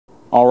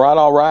All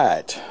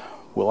right.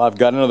 Well, I've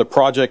got another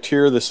project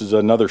here. This is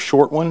another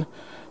short one,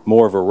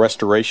 more of a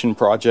restoration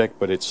project,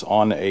 but it's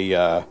on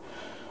a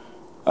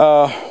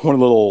one of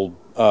the little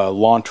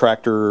lawn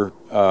tractor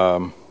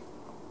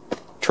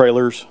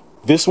trailers.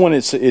 This one,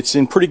 it's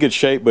in pretty good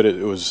shape, but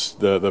it was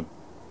the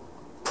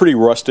pretty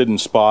rusted in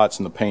spots,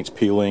 and the paint's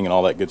peeling and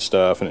all that good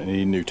stuff, and it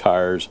needed new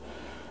tires.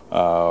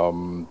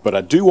 But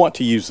I do want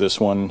to use this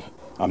one.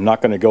 I'm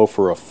not going to go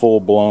for a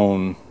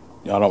full-blown,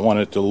 I don't want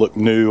it to look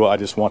new, I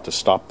just want to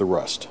stop the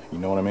rust, you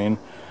know what I mean?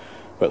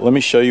 But let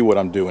me show you what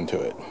I'm doing to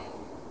it.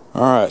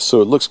 Alright,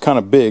 so it looks kind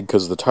of big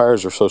because the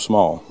tires are so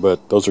small,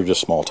 but those are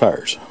just small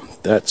tires.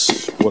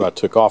 That's what I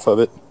took off of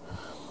it.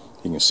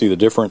 You can see the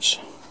difference.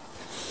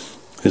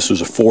 This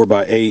was a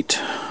 4x8.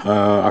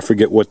 I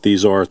forget what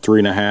these are,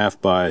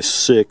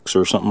 3.5x6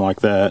 or something like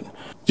that.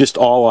 Just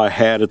all I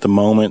had at the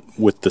moment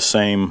with the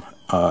same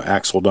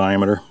axle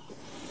diameter.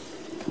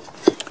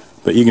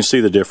 But you can see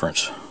the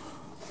difference.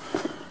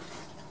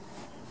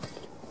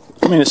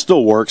 I mean, it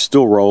still works,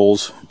 still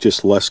rolls,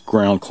 just less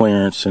ground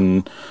clearance,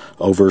 and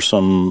over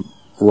some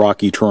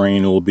rocky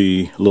terrain it will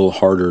be a little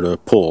harder to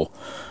pull.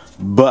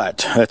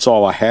 But that's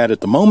all I had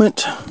at the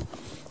moment,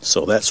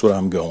 so that's what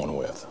I'm going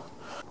with.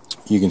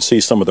 You can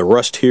see some of the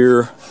rust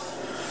here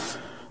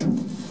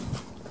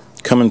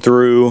coming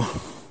through.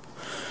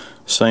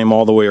 Same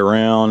all the way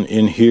around.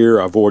 In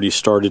here I've already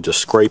started to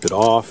scrape it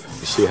off.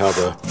 You see how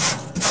the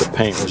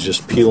paint was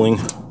just peeling,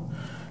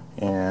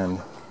 and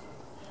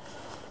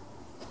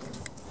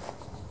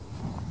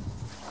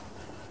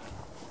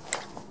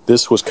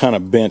this was kind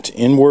of bent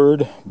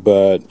inward,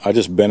 but I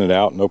just bent it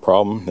out, no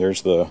problem.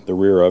 There's the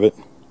rear of it.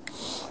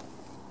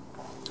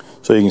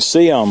 So you can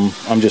see I'm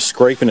just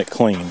scraping it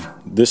clean.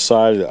 This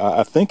side,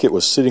 I think it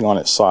was sitting on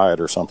its side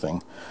or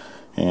something,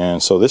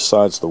 and so this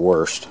side's the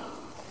worst.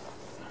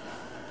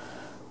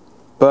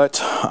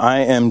 But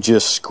I am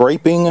just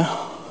scraping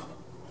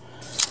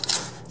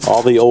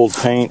all the old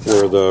paint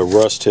where the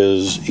rust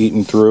has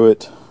eaten through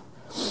it.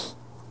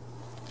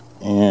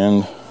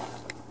 And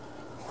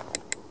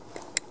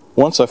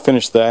once I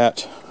finish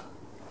that,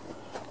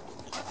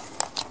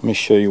 let me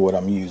show you what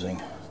I'm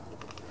using.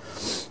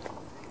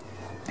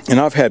 And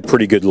I've had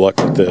pretty good luck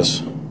with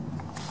this.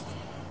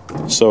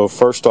 So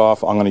first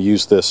off, I'm going to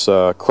use this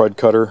crud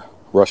cutter,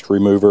 rust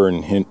remover,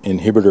 and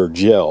inhibitor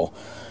gel.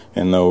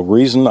 And the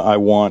reason I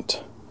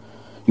want,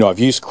 I've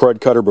used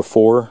crud cutter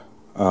before,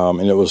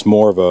 and it was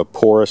more of a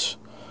porous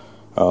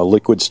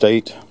liquid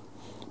state.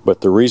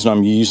 But the reason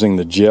I'm using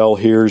the gel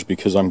here is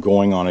because I'm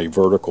going on a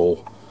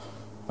vertical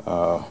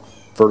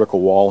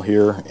wall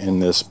here,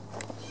 and this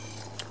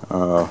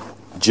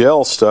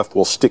gel stuff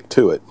will stick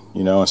to it,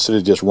 instead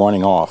of just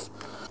running off.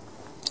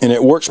 And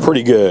it works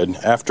pretty good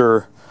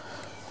after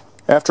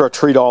I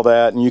treat all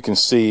that, and you can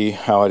see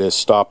how it has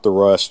stopped the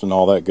rust and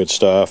all that good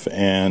stuff.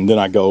 And then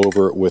I go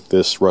over it with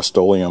this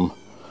rust-oleum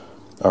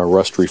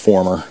rust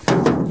reformer.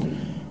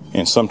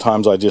 And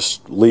sometimes I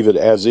just leave it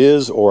as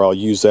is, or I'll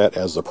use that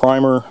as the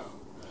primer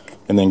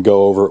and then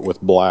go over it with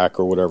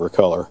black or whatever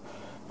color.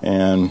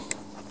 And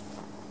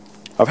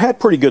I've had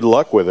pretty good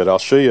luck with it. I'll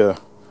show you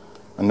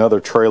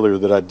another trailer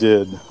that I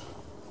did.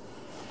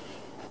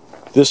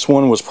 This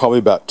one was probably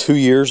about 2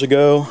 years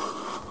ago.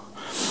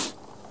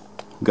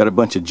 Got a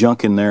bunch of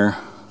junk in there.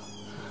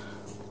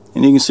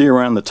 And you can see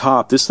around the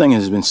top, this thing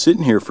has been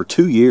sitting here for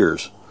 2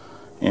 years.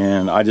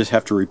 And I just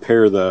have to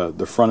repair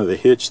the front of the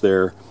hitch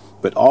there.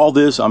 But all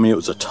this, I mean, it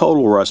was a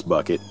total rust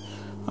bucket.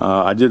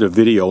 I did a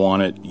video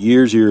on it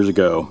years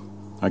ago.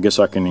 I guess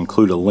I can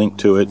include a link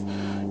to it,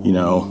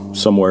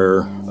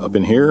 somewhere up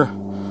in here.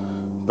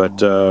 But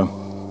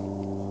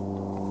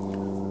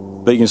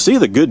you can see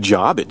the good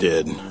job it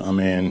did. I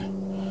mean,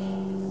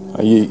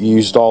 I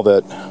used all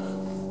that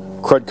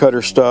crud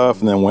cutter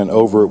stuff and then went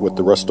over it with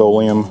the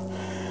rust-oleum.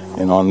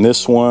 And on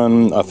this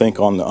one, I think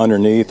on the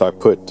underneath, I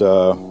put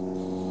the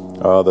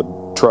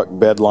truck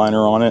bed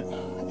liner on it.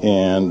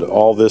 And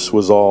all this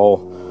was all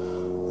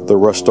the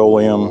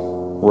rust-oleum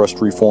rust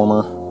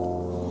reformer.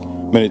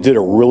 I mean, it did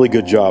a really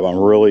good job. I'm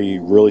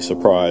really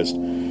surprised.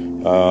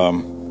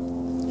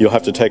 You'll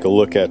have to take a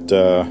look at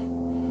the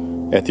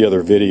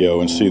other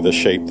video and see the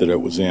shape that it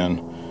was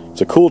in.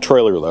 It's a cool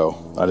trailer though.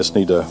 I just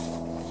need to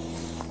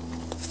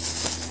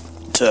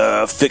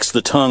fix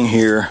the tongue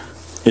here.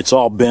 It's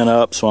all bent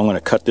up, so I'm going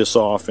to cut this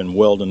off and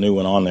weld a new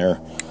one on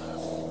there.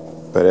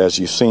 But as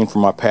you've seen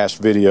from my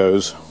past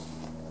videos,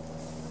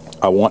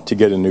 I want to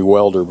get a new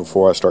welder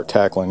before I start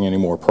tackling any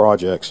more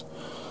projects.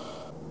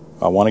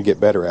 I want to get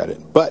better at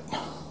it. But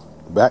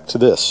back to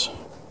this.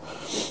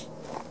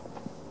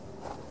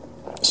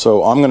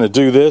 So I'm going to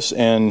do this,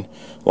 and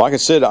like I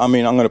said, I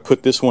mean, I'm going to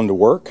put this one to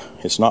work.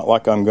 It's not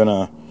like I'm going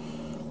to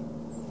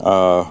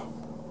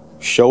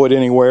show it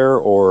anywhere,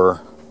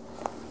 or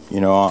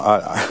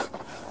I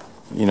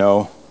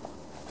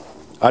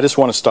just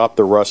want to stop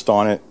the rust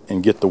on it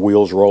and get the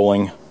wheels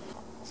rolling.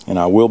 And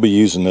I will be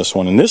using this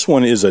one. And this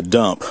one is a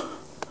dump.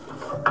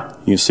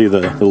 You see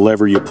the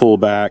lever you pull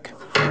back,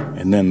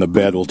 and then the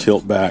bed will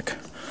tilt back.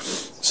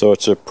 So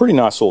it's a pretty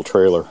nice little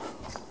trailer.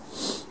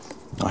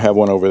 I have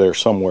one over there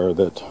somewhere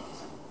that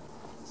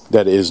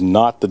that is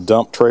not the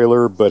dump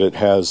trailer, but it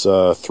has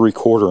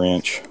 3/4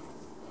 inch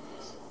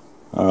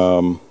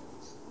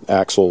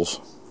axles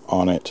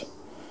on it.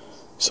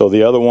 So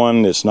the other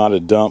one, it's not a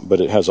dump, but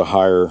it has a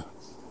higher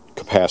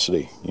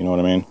capacity, you know what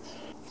I mean?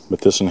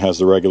 But this one has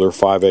the regular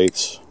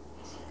 5/8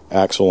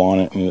 axle on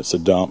it, and it's a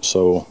dump,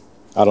 so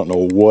I don't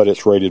know what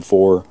it's rated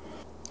for.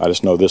 I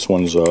just know this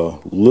one's a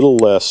little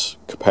less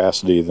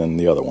capacity than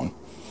the other one.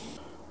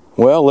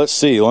 Well, let's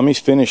see. Let me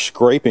finish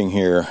scraping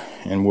here,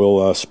 and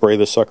we'll spray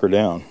this sucker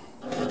down.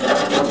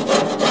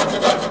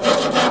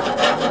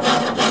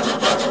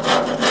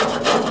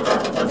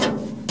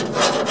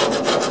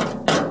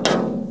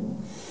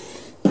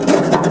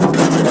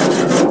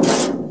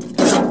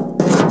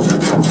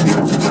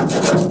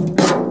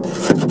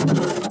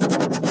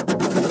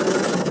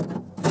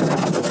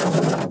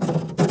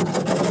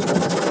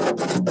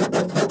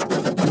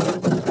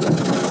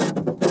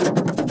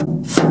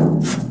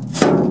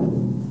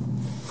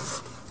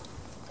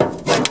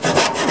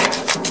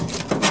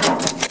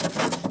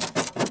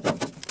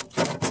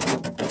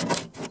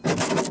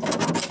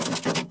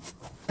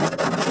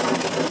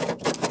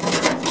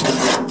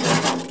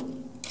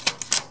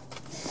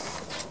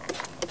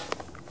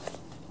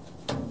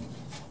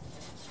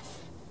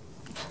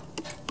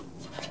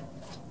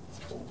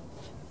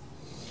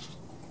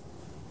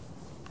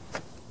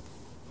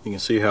 You can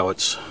see how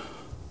it's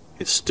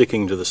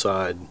sticking to the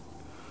side.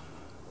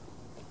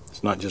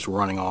 It's not just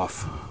running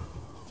off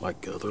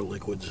like other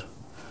liquids.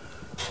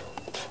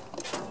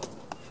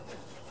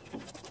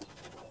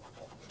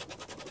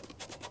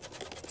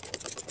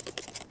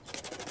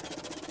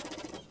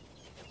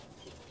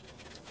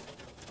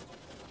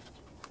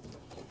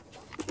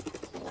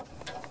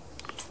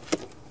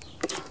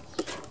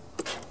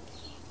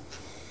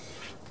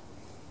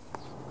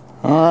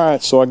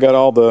 Alright, so I got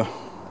all the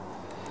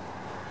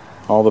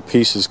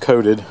pieces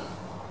coated,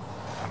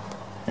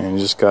 and you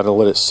just got to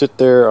let it sit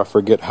there. I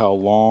forget how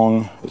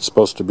long it's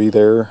supposed to be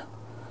there.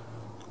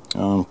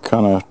 I'm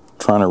kind of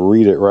trying to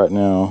read it right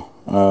now.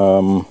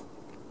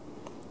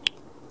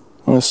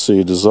 Let's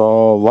see,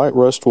 dissolve, light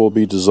rust will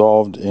be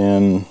dissolved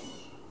in,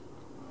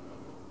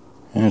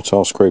 and it's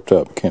all scraped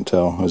up, can't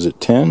tell. Is it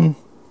 10?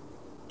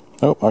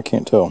 Oh, I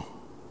can't tell.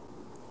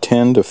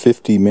 10 to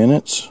 50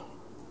 minutes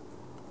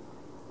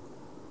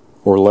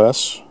or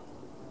less.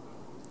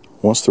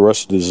 Once the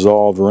rust is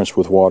dissolved, rinse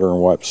with water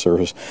and wipe the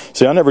surface.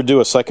 See, I never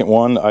do a second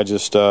one. I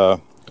just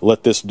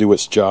let this do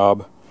its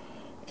job,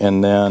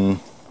 and then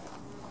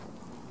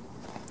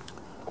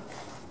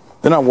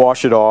I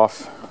wash it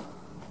off,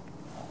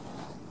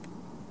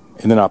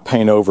 and then I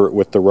paint over it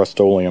with the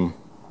rust-oleum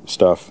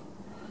stuff,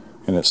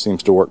 and it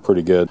seems to work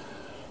pretty good.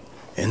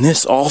 And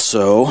this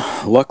also,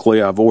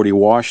 luckily I've already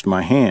washed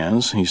my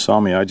hands. You saw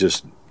me, I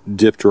just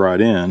dipped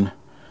right in.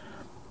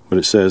 But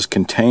it says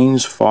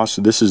contains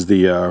phosphorus. This is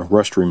the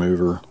rust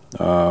remover,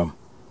 the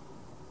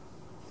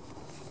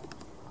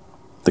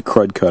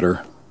crud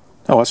cutter.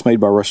 Oh, that's made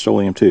by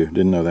Rust-Oleum too.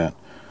 Didn't know that.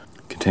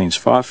 Contains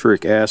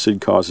phosphoric acid,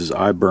 causes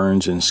eye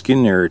burns and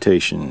skin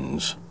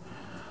irritations.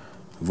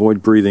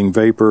 Avoid breathing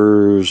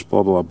vapors,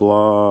 blah blah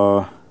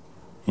blah.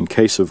 In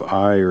case of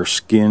eye or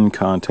skin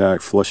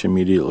contact, flush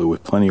immediately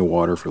with plenty of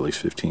water for at least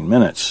 15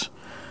 minutes.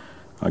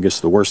 I guess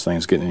the worst thing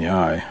is getting in the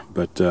eye,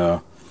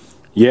 but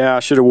yeah, I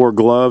should have wore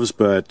gloves,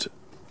 but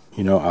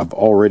you know, I've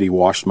already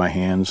washed my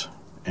hands,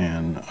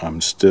 and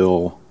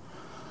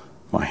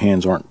my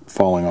hands aren't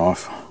falling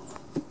off.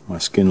 My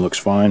skin looks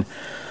fine.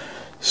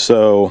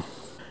 So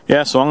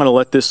yeah, so I'm going to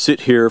let this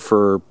sit here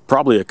for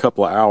probably a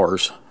couple of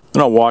hours.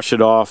 Then I'll wash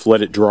it off,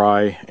 let it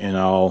dry, and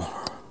I'll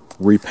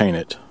repaint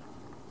it.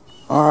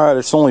 Alright,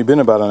 it's only been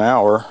about an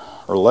hour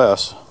or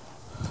less,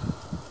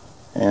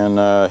 and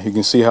you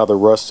can see how the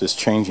rust is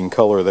changing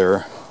color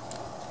there.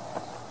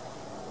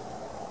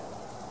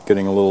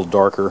 Getting a little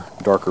darker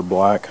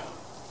black,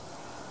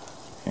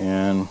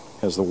 and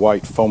has the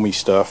white foamy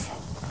stuff.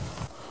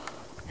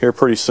 Here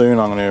pretty soon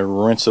I'm going to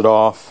rinse it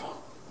off,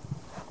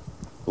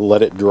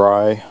 let it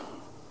dry,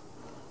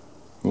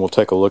 and we'll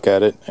take a look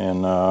at it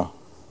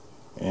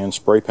and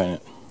spray paint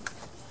it.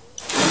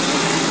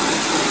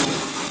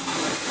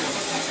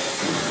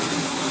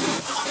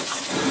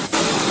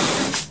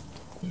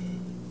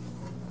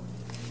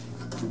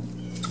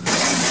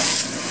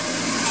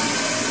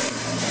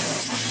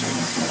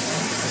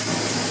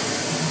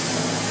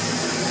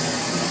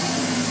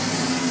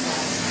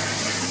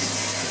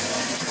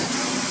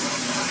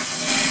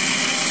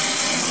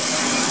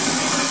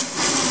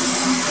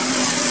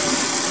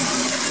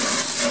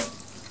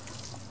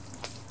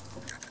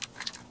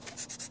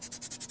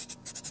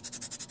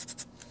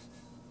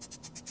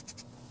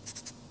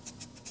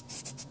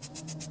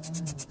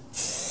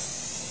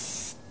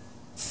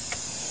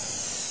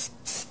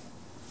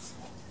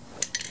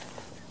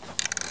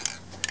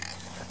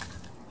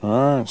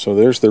 Alright, so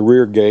there's the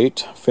rear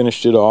gate.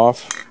 Finished it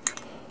off,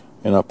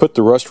 and I put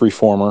the rust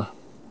reformer,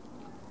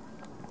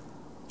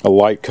 a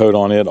light coat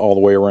on it all the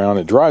way around.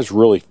 It dries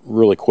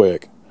really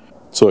quick,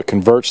 so it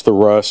converts the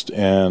rust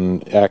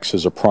and acts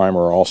as a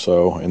primer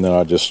also. And then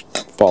I just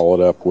follow it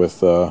up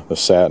with the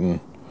satin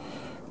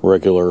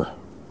regular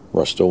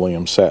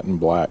Rust-oleum satin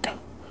black.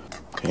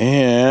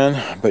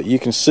 But you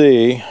can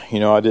see, you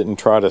know, I didn't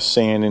try to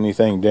sand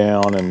anything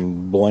down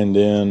and blend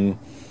in,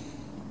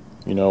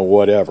 you know,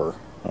 whatever.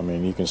 I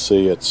mean, you can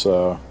see it's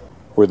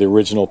where the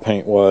original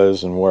paint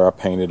was and where I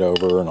painted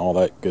over and all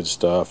that good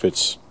stuff.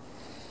 It's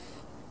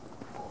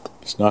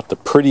not the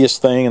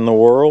prettiest thing in the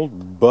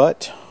world,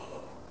 but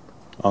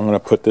I'm going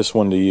to put this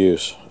one to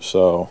use.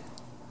 So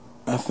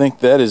I think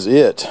that is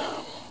it.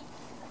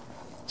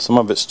 Some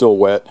of it's still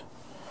wet.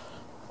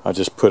 I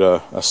just put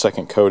a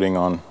second coating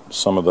on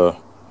some of the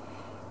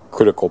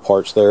critical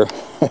parts there.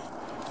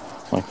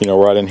 Like, you know,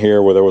 right in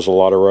here where there was a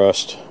lot of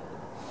rust.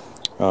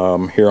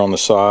 Here on the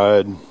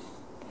side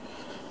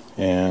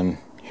and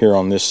here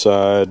on this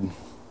side.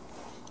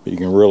 You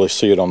can really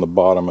see it on the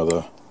bottom of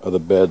the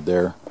bed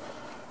there.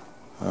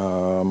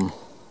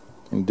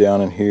 And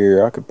down in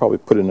here I could probably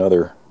put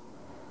another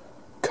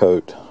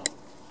coat.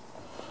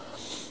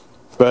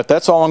 But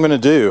that's all I'm going to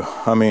do.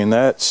 I mean,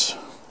 that's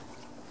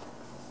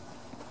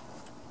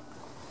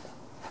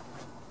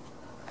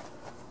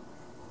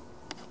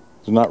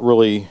not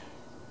really,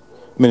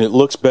 I mean, it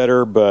looks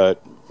better,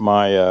 but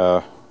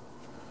my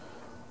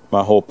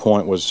my whole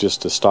point was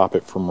just to stop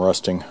it from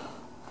rusting.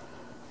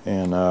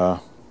 And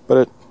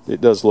but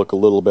it does look a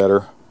little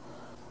better.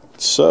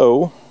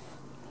 So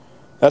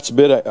that's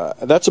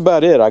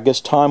about it. I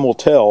guess time will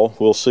tell.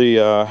 We'll see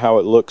how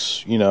it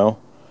looks, you know,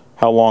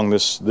 how long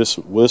this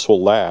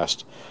will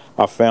last.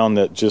 I found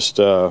that just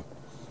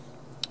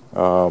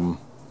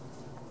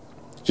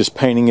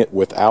painting it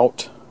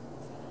without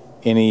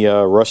any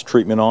rust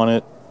treatment on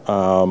it,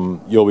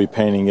 you'll be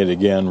painting it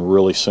again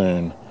really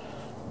soon.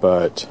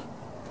 But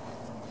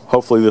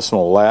hopefully this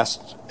one will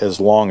last as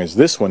long as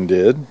this one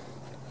did.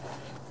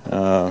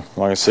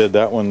 Like I said,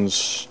 that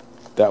was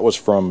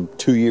from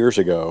 2 years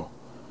ago,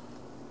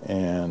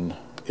 and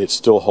it's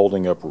still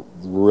holding up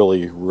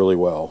really, really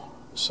well.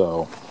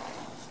 So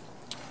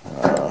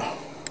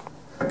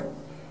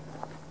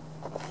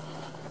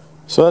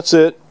so that's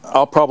it.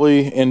 I'll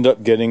probably end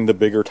up getting the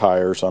bigger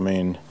tires. I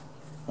mean,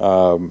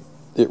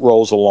 it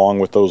rolls along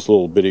with those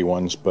little bitty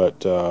ones,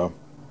 but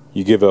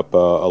you give up a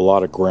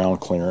lot of ground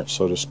clearance,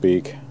 so to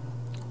speak.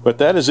 But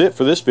that is it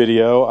for this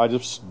video. I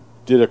just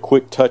did a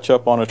quick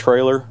touch-up on a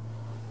trailer.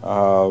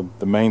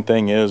 The main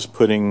thing is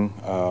putting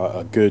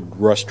a good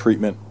rust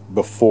treatment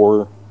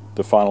before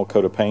the final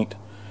coat of paint,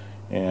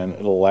 and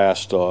it'll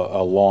last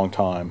a long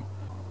time.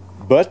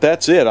 But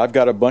that's it. I've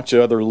got a bunch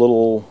of other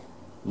little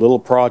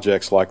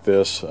projects like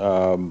this.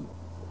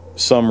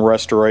 Some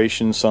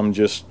restoration, some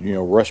just, you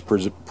know, rust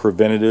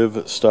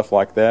preventative stuff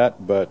like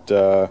that. But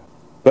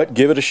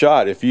give it a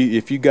shot. If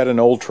you got an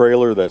old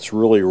trailer that's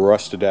really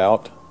rusted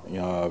out,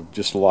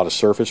 just a lot of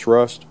surface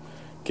rust,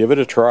 give it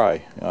a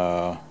try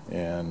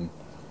and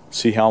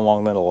see how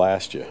long that'll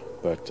last you.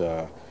 But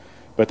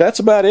that's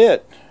about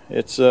it.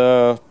 It's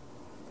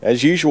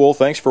as usual.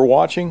 Thanks for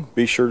watching.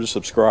 Be sure to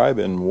subscribe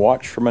and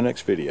watch for my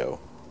next video.